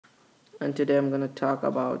and today I'm going to talk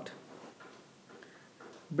about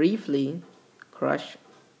briefly crush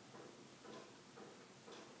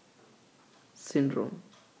syndrome.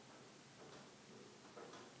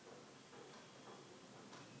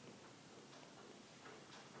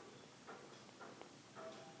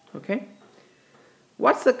 Okay,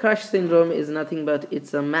 what's the crush syndrome is nothing but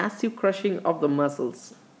it's a massive crushing of the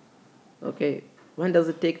muscles. Okay, when does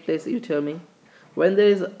it take place, you tell me? When there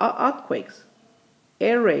is earthquakes,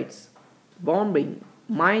 air raids, bombing,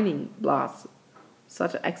 mining blasts,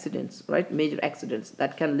 such accidents, right? Major accidents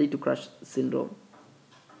that can lead to crush syndrome.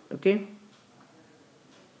 Okay,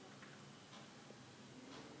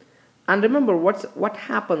 and remember what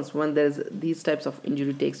happens when there's these types of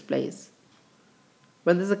injury takes place.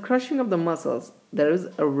 When there's a crushing of the muscles, there is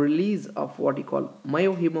a release of what you call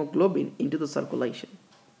myohemoglobin into the circulation.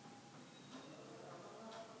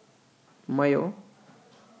 Myohemoglobin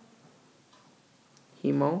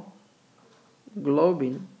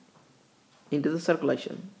into the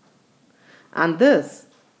circulation, and this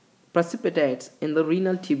precipitates in the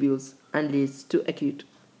renal tubules and leads to acute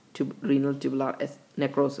renal tubular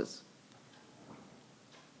necrosis.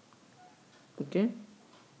 Okay,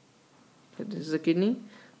 this is the kidney,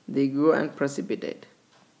 they go and precipitate,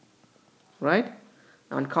 right,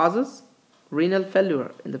 and causes renal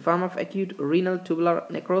failure in the form of acute renal tubular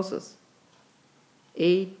necrosis,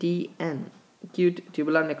 ATN, acute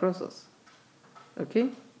tubular necrosis. Okay,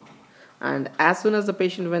 and as soon as the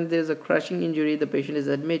patient, when there is a crushing injury, the patient is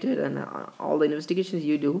admitted and all the investigations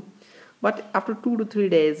you do, but after 2 to 3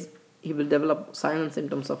 days he will develop signs and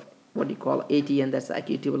symptoms of what you call ATN, that's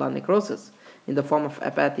acute tubular necrosis, in the form of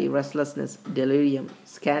apathy, restlessness, delirium,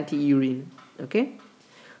 scanty urine. Okay,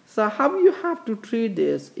 so how you have to treat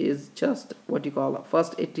this is just what you call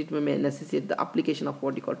first aid treatment may necessitate the application of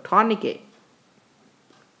what you call tourniquet.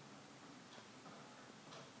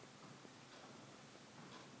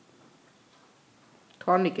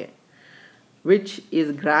 Tourniquet, which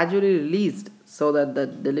is gradually released so that the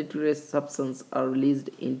deleterious substances are released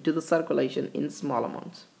into the circulation in small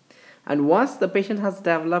amounts. And once the patient has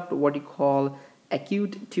developed what you call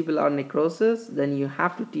acute tubular necrosis, then you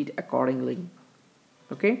have to treat accordingly.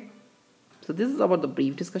 Okay, so this is about the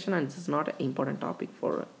brief discussion, and this is not an important topic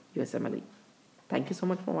for USMLE. Thank you so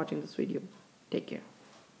much for watching this video. Take care.